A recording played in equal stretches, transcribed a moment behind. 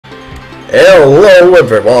Hello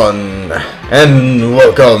everyone, and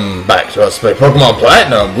welcome back to us play Pokemon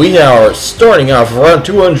Platinum. We are starting off around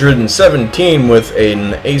 217 with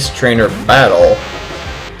an Ace Trainer battle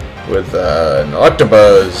with an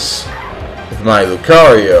Electabuzz, with my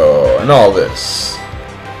Lucario, and all this.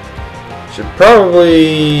 Should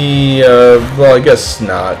probably, well I guess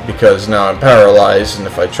not, because now I'm paralyzed, and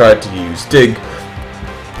if I tried to use Dig,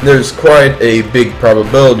 there's quite a big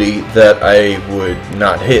probability that I would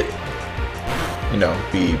not hit. You know,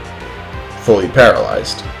 be fully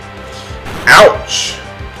paralyzed. Ouch!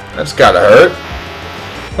 That's gotta hurt.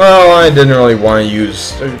 Well, I didn't really want to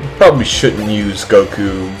use... I probably shouldn't use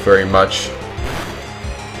Goku very much.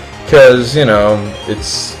 Because, you know,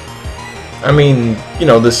 it's... I mean, you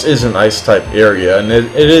know, this is an Ice-type area, and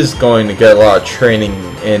it is going to get a lot of training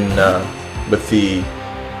in, with the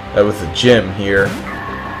gym here.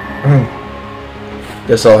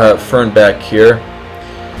 Guess I'll have Fern back here.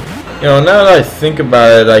 You know, now that I think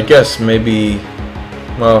about it, I guess maybe,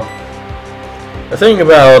 well, I think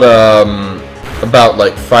about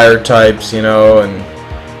like fire types, you know,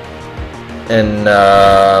 and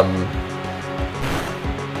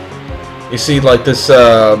you see, like this,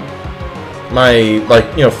 Fern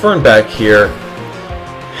back here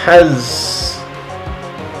has,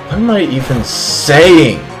 what am I even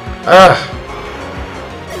saying?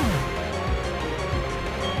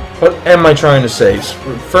 What am I trying to say?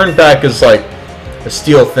 Fernback is like a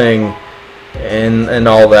steel thing and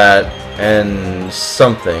all that and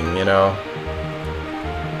something, you know.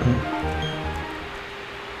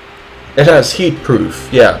 It has heat proof,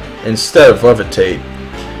 yeah, instead of levitate.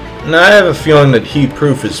 And I have a feeling that heat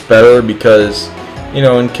proof is better because, you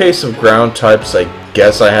know, in case of ground types, I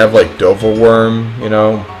guess I have like Doverworm, you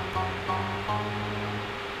know.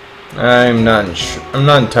 I'm not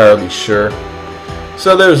entirely sure.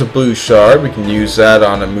 So there's a blue shard. We can use that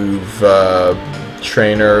on a move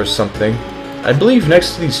trainer or something. I believe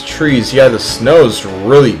next to these trees, yeah, the snow is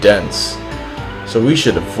really dense. So we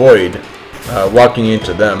should avoid walking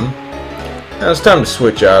into them. Now it's time to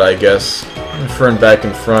switch out, I guess. Fern back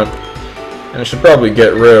in front. And I should probably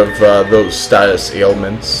get rid of those status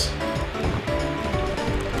ailments.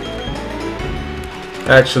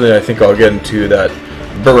 Actually, I think I'll get into that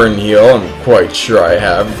burn heal. I'm quite sure I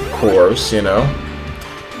have, of course, you know.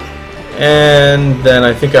 And then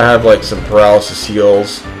I think I have like some paralysis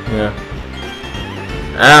heals. Yeah.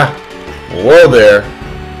 Ah! Whoa there!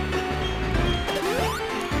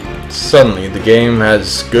 Suddenly the game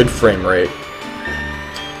has good frame rate.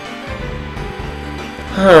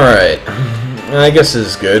 Alright. I guess this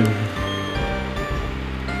is good.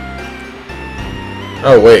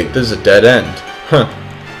 Oh wait, this is a dead end. Huh.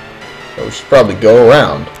 So we should probably go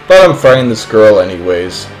around. But I'm fighting this girl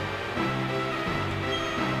anyways.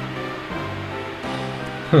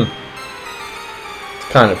 It's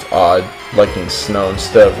kind of odd, liking snow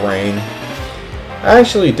instead of rain. I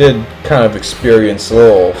actually did kind of experience a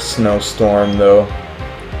little snowstorm, though.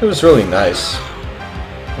 It was really nice.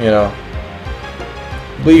 You know.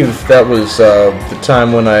 I believe that was the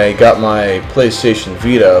time when I got my PlayStation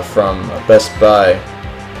Vita from Best Buy.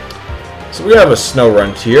 So we have a snow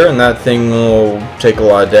run here, and that thing will take a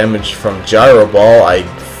lot of damage from Gyro Ball, I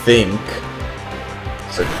think.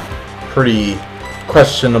 It's a pretty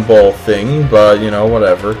questionable thing, but you know,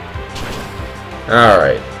 whatever.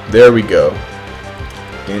 Alright, there we go.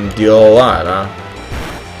 Didn't deal a lot, huh?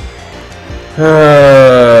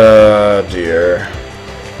 Oh dear.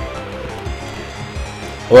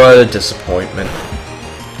 What a disappointment.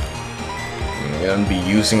 I'm gonna be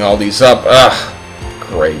using all these up. Ah,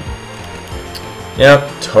 great. Yep,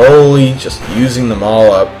 totally just using them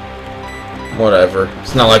all up. Whatever.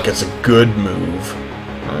 It's not like it's a good move.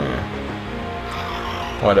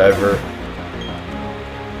 Whatever.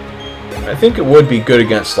 I think it would be good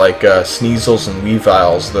against like Sneasels and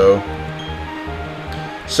Weaviles though.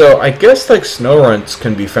 So I guess like Snowrunts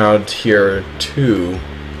can be found here too.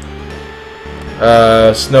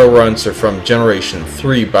 Snowrunts are from Generation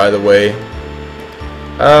 3, by the way.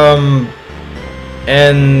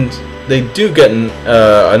 And they do get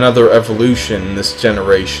another evolution in this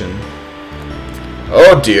generation.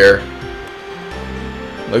 Oh dear.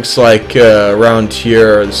 Looks like around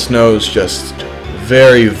here the snow's just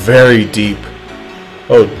very, very deep.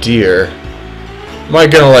 Oh dear. Am I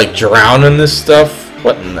gonna like drown in this stuff?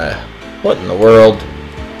 What in the world?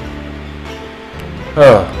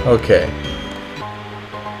 Oh, okay.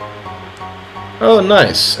 Oh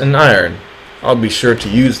nice, an iron. I'll be sure to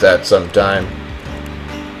use that sometime.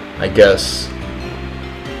 I guess.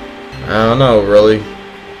 I don't know, really.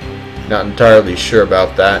 Not entirely sure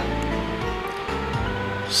about that.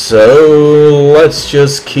 So let's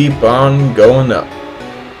just keep on going up.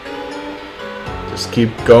 Just keep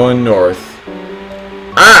going north.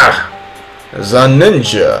 Ah! There's a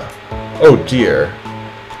ninja. Oh dear.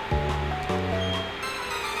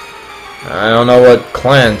 I don't know what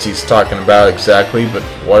clans he's talking about exactly, but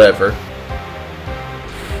whatever.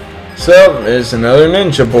 So, there's another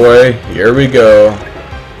ninja boy. Here we go.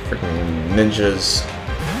 Freaking ninjas.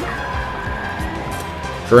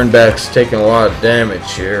 Fernback's taking a lot of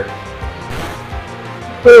damage here.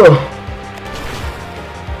 Oh.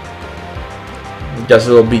 Guess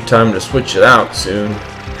it'll be time to switch it out soon.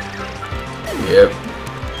 Yep.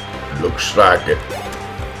 Looks like it.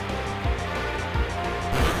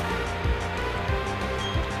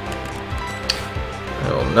 I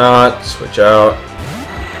will not switch out.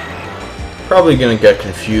 Probably gonna get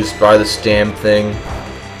confused by this damn thing.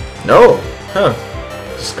 No! Huh.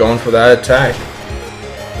 Just going for that attack.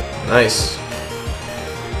 Nice.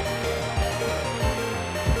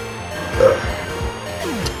 Ugh.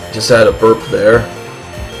 Just had a burp there.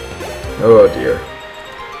 Oh dear.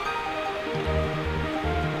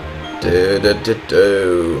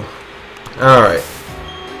 Alright.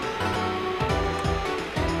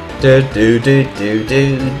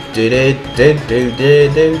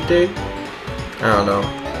 I don't know.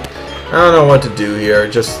 I don't know what to do here.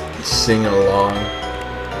 Just singing along.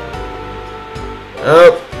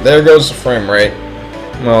 Oh, there goes the frame rate.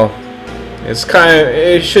 Well, it's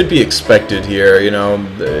it should be expected here, you know.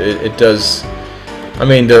 It does. I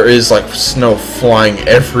mean, there is like snow flying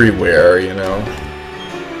everywhere, you know.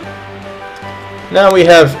 Now we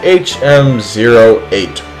have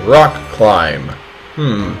HM08 Rock Climb.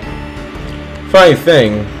 Funny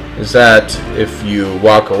thing is that if you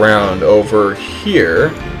walk around over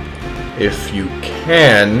here, if you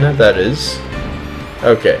can, that is.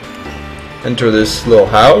 Okay. Enter this little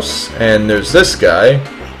house, and there's this guy.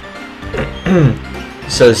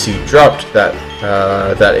 Says he dropped that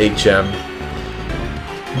HM,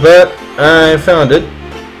 but I found it.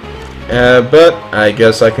 But I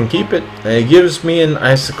guess I can keep it. And it gives me an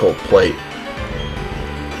icicle plate.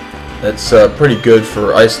 That's pretty good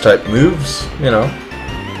for ice type moves, you know.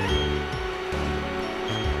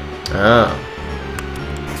 Ah,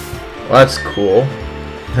 well, that's cool.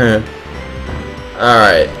 All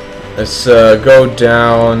right. Let's go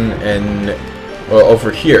down and, well, over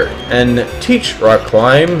here and teach rock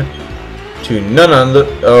climb to none on the.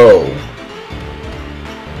 Oh,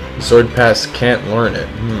 Sword Pass can't learn it.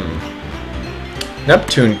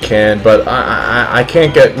 Neptune can, but I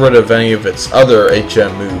can't get rid of any of its other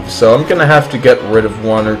HM moves, so I'm gonna have to get rid of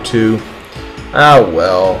one or two. Ah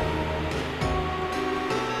well.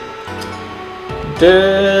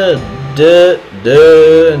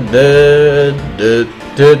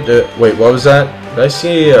 Wait, what was that? Did I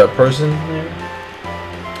see a person there?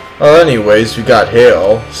 Well, anyways, we got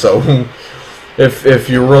hail, so if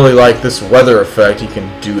you really like this weather effect, you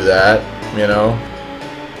can do that, you know.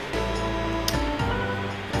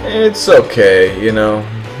 It's okay, you know.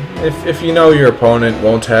 If you know your opponent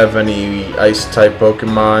won't have any ice type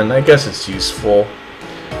Pokemon, I guess it's useful.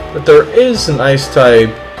 But there is an ice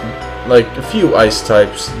type, like a few ice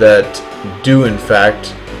types that do in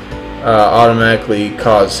fact automatically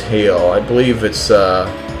cause hail. I believe it's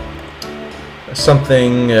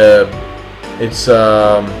something. It's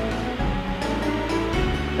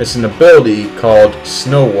an ability called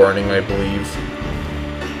Snow Warning, I believe.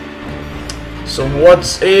 So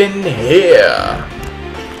what's in here?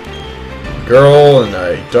 Girl in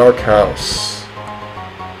a dark house.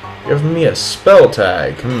 Giving me a spell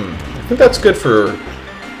tag. I think that's good for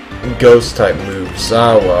ghost type moves.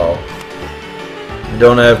 Ah well.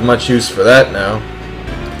 Don't have much use for that now.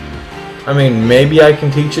 I mean, maybe I can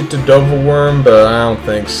teach it to Doverworm, but I don't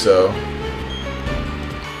think so.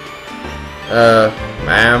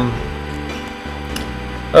 Ma'am.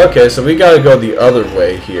 Okay, so we gotta go the other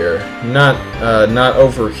way here. Not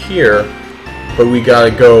over here, but we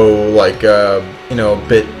gotta go like you know,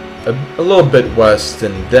 a little bit west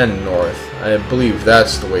and then north. I believe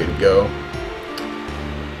that's the way to go.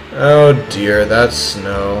 Oh dear, that's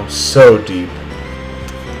snow. So deep.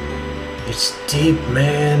 It's deep,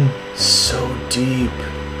 man. So deep.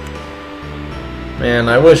 Man,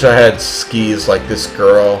 I wish I had skis like this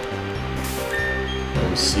girl. Let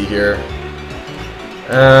me see here.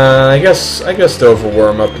 I guess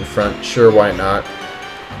Doverworm up in front. Sure, why not?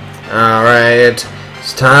 Alright,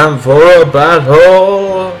 it's time for a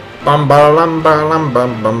battle. Bum ba lum ba lum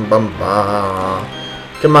bum bum bum ba.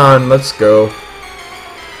 Come on, let's go.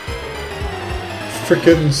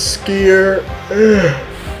 Frickin' skier.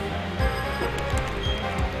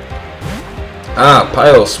 Ah,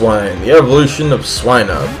 Piloswine, the evolution of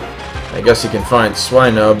Swinub. I guess you can find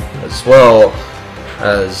Swinub as well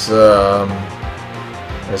as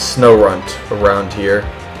Snowrunt around here.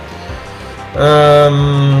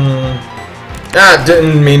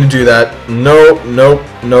 Didn't mean to do that. Nope, nope,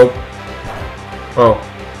 nope. Oh.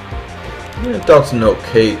 It does an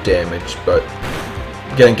okay damage, but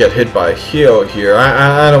gonna get hit by a heal here.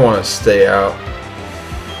 I don't want to stay out.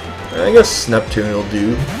 I guess Neptune will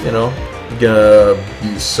do, you know. Gonna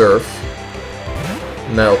use Surf.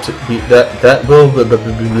 And that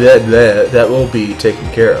will be taken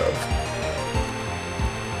care of.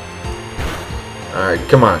 Alright,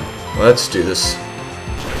 come on. Let's do this.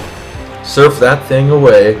 Surf that thing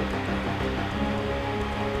away.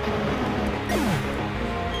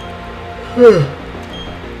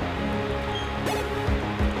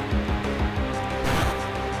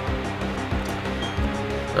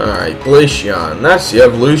 Alright, Glaceon. That's the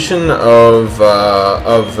evolution of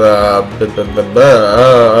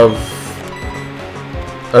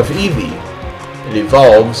Eevee. It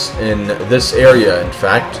evolves in this area, in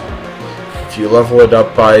fact. If you level it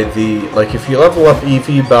up by the, if you level up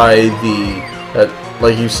Eevee by the,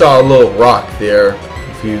 like you saw a little rock there.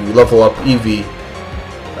 If you level up Eevee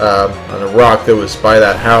on a rock that was by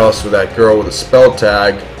that house with that girl with a spell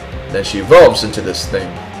tag, then she evolves into this thing,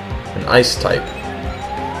 an ice type.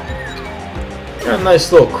 Got a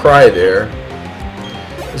nice little cry there.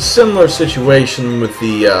 A similar situation with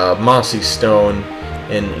the Mossy Stone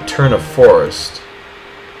in Eterna Forest.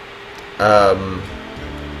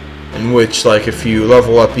 In which, like, if you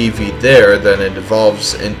level up Eevee there, then it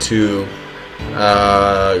evolves into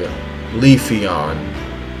Leafeon.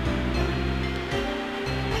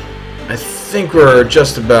 I think we're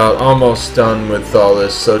just about almost done with all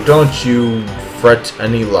this, so don't you fret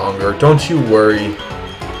any longer. Don't you worry.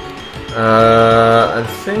 I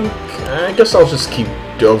guess I'll just keep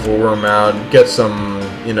Dovelworm out and get some,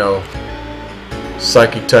 you know,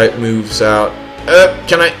 Psychic type moves out.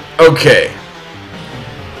 Can I? Okay.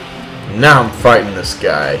 Now I'm fighting this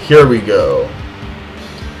guy. Here we go.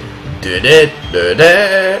 Did it? Did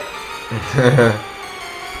it?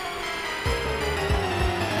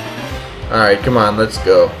 Alright, come on, let's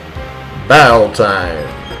go. Battle time.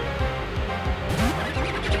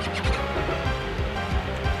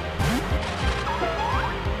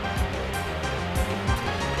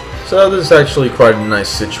 So this is actually quite a nice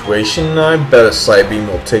situation. I bet a Psybeam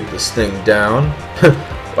will take this thing down.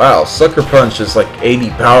 Wow, Sucker Punch is like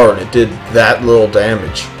 80 power and it did that little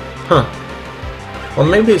damage. Huh. Well,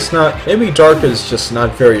 maybe it's not. Maybe Dark is just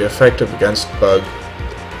not very effective against Bug.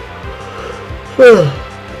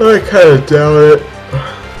 I kind of doubt it.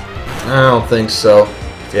 I don't think so,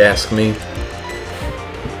 if you ask me.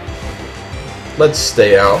 Let's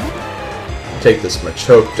stay out. Take this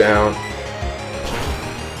Machoke down.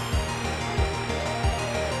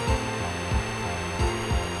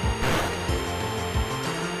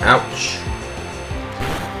 Ouch.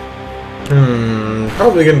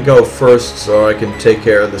 Probably gonna go first so I can take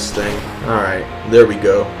care of this thing. Alright, there we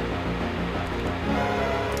go.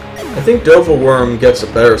 I think Dovelworm gets a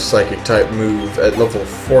better Psychic type move at level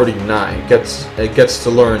 49. It gets to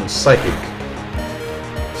learn Psychic.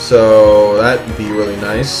 So that'd be really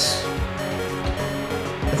nice.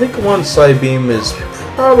 I think one Psybeam is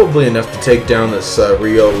probably enough to take down this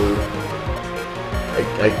Riolu.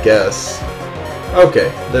 I guess.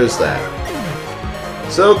 Okay, there's that.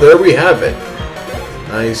 So there we have it.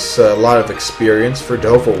 Nice lot of experience for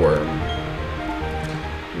Dovelworm.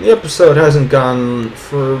 The episode hasn't gone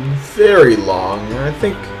for very long. I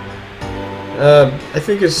think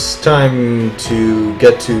it's time to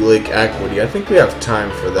get to Lake Aquity. I think we have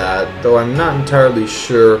time for that, though I'm not entirely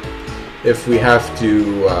sure if we have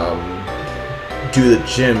to do the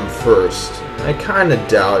gym first. I kind of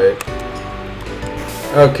doubt it.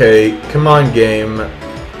 Okay, come on, game.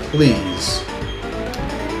 Please.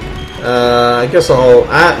 I guess I'll...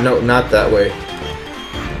 no, not that way.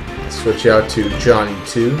 Switch out to Johnny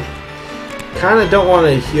 2. Kinda don't want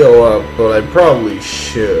to heal up, but I probably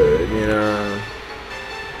should, you know.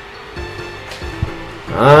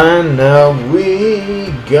 And now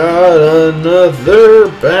we got another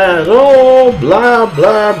battle. Blah,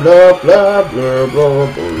 blah, blah, blah, blah, blah,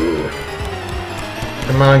 blah.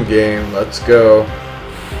 Come on, game. Let's go.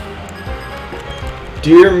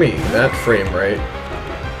 Dear me, that frame rate.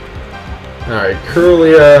 Alright,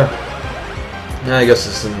 Curlia. I guess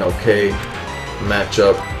this is an okay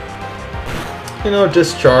matchup. You know,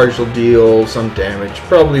 Discharge will deal some damage.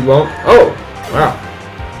 Probably won't. Oh! Wow.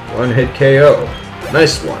 One hit KO.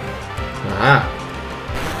 Nice one. Aha.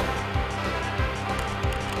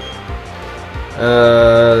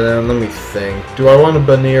 Let me think. Do I want a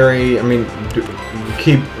Baneri? I mean,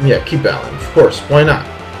 keep battling. Of course, why not?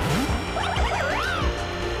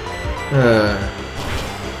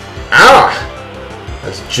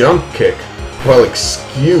 That's jump kick. Well,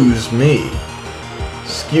 excuse me.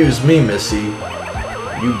 Excuse me, Missy.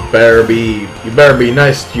 You better be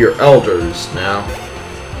nice to your elders now.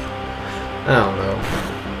 I don't know.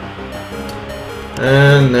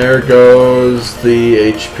 And there goes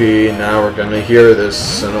the HP. Now we're gonna hear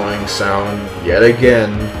this annoying sound yet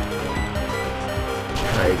again.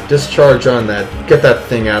 Alright, discharge on that. Get that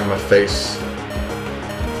thing out of my face.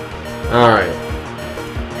 Alright.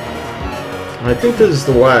 I think this is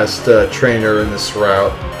the last trainer in this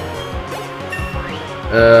route.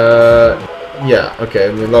 Yeah,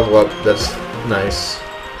 okay, we level up. That's nice.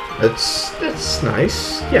 It's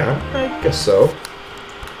nice. Yeah, I guess so.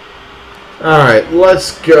 Alright,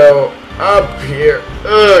 let's go up here.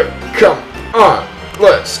 Come on,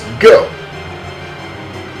 let's go.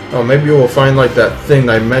 Oh, maybe we'll find like that thing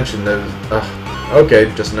I mentioned. That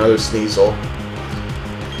okay, just another Sneasel.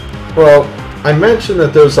 Well, I mentioned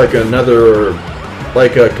that there's like another,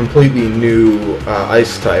 like a completely new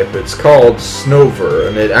ice type. It's called Snover,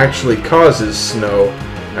 and it actually causes snow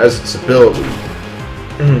as its ability.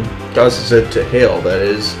 Causes it to hail, that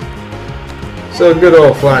is. So good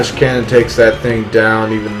old Flash Cannon takes that thing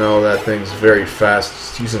down, even though that thing's very fast.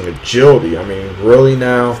 It's using agility. I mean, really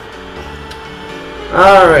now?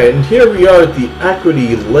 Alright, and here we are at the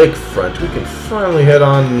Equity Lakefront. We can finally head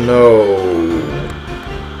on. No.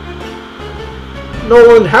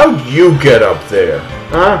 Nolan, how'd you get up there?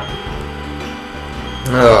 Huh?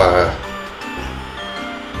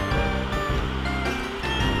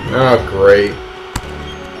 Oh, great.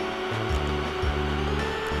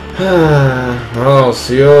 Well,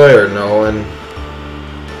 see you later, Nolan.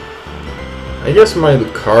 I guess my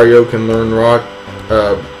Lucario can learn rock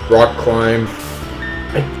climb.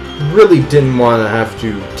 I really didn't want to have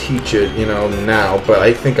to teach it, you know, now, but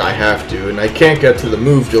I think I have to, and I can't get to the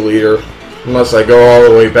move deleter unless I go all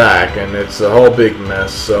the way back, and it's a whole big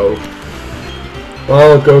mess. So,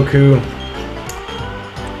 well, Goku.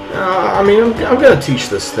 I mean, I'm gonna teach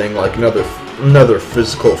this thing like another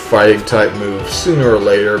physical fighting type move sooner or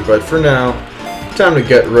later, but for now, time to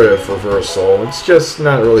get rid of Reversal. It's just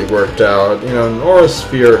not really worked out. You know, an Aura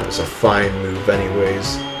Sphere is a fine move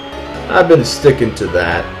anyways. I've been sticking to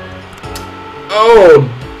that. Oh,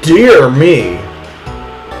 dear me!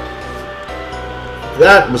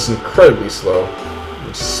 That was incredibly slow.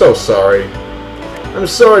 I'm so sorry. I'm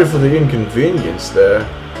sorry for the inconvenience there.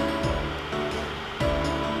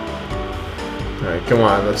 Alright, come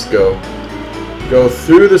on, let's go. Go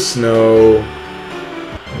through the snow.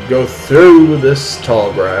 And go through this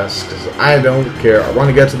tall grass, because I don't care. I want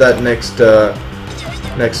to get to that next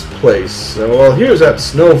place. So, well, here's that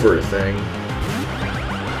Snover thing.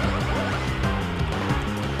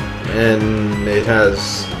 And it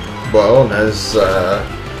has, well, it has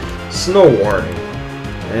snow warning.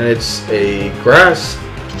 And it's a grass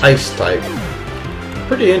ice type.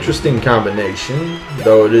 Pretty interesting combination,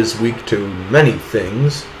 though it is weak to many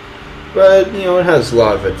things. But, you know, it has a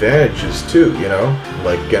lot of advantages too, you know,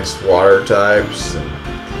 like against water types. And,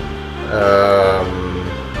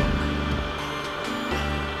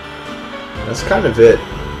 that's kind of it.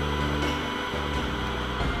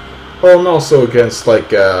 Well, and also against, like,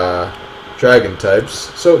 dragon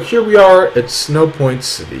types. So here we are at Snow Point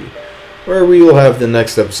City, where we will have the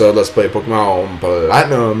next episode. Let's play Pokemon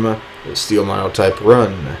Platinum, the Steel Mino type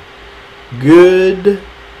run. Goodbye.